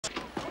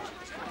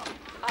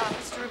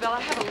Bell, I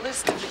have a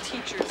list of the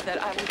teachers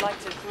that I would like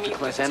to meet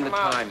with Let's end the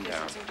tomorrow. time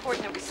down. It's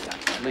important that we start.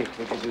 Lee,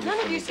 would you do this? None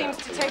for of me you seems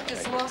down, to please? take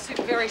this lawsuit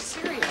very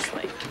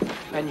seriously.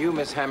 And you,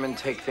 Miss Hammond,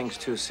 take things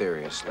too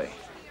seriously.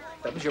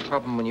 That was your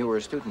problem when you were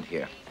a student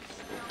here.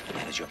 And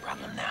that is your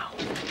problem now.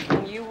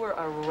 And you were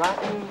a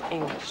rotten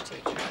English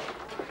teacher.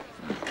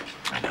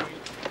 I know.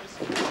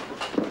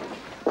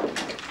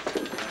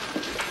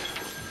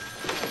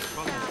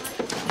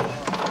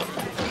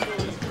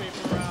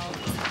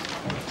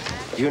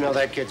 Do you know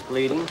that kid's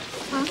bleeding?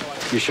 Huh?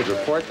 You should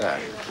report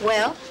that.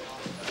 Well?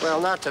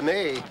 Well, not to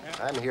me.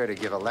 I'm here to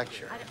give a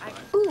lecture.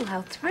 Ooh,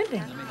 how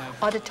thrilling.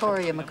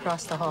 Auditorium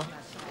across the hall.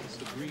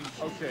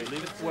 Okay,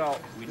 well,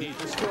 we need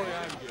the story.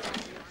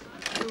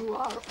 You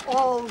are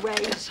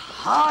always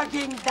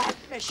hogging that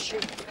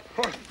machine.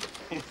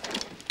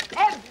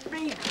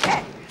 Every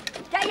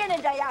day in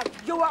and day out,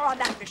 you are on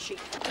that machine.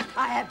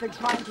 I have been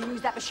trying to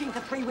use that machine for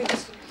 3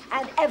 weeks,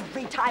 and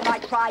every time I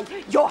try,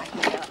 you're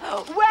here.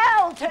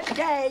 Well,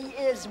 today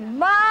is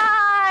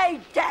my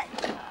day.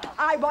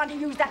 I want to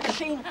use that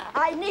machine.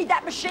 I need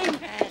that machine.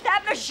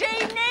 That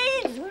machine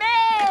needs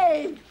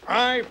me.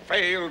 I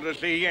fail to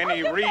see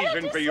any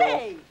reason for your...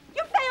 You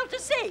fail to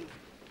see.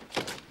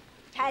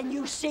 Can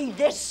you see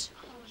this,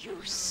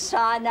 you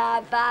son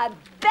of a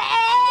bitch? Oh,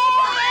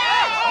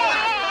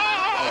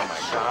 my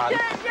God.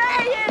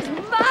 Today is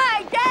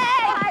my day!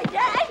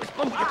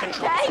 My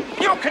day!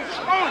 You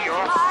control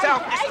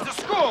yourself! This is a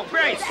school,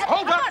 Grace!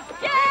 Hold up!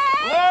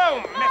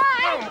 Bloom! Miss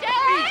Bloom,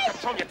 please! I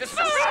told you, this is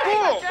a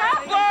school!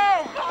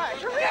 Bloom!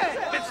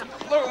 Miss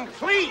Bloom,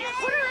 please!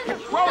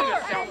 Control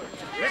yourself!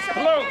 Miss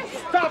Bloom,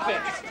 stop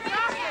it!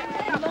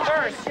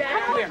 First,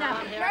 come here.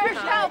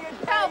 Help!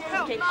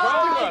 Control yourself!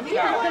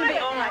 It's gonna be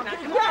all right now.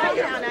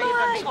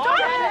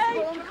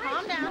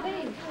 Calm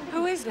down.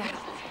 Who is that?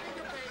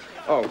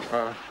 Oh,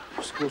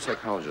 school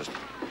psychologist.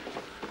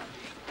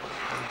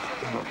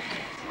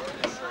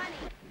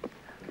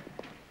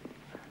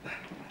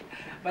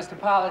 Must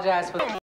apologize for